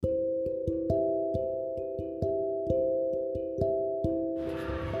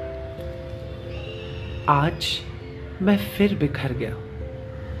आज मैं फिर बिखर गया।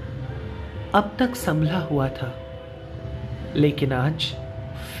 अब तक संभला हुआ था, लेकिन आज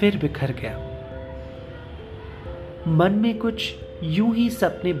फिर बिखर गया। मन में कुछ यूं ही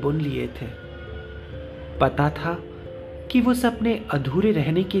सपने बुन लिए थे। पता था कि वो सपने अधूरे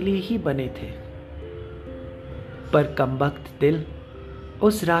रहने के लिए ही बने थे, पर कमबख्त दिल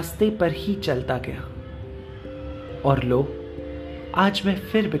उस रास्ते पर ही चलता गया। और लो, आज मैं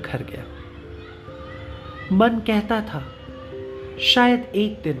फिर बिखर गया। मन कहता था शायद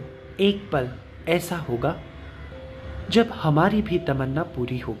एक दिन, एक पल ऐसा होगा जब हमारी भी तमन्ना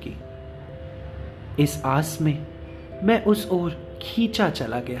पूरी होगी। इस आस में मैं उस ओर खींचा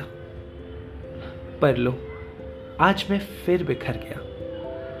चला गया, पर लो, आज मैं फिर बिखर गया।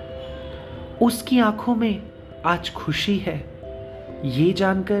 उसकी आंखों में आज खुशी है, ये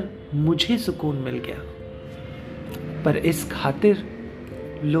जानकर मुझे सुकून मिल गया। पर इस खातिर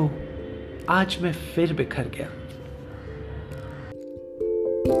लो, आज मैं फिर बिखर गया।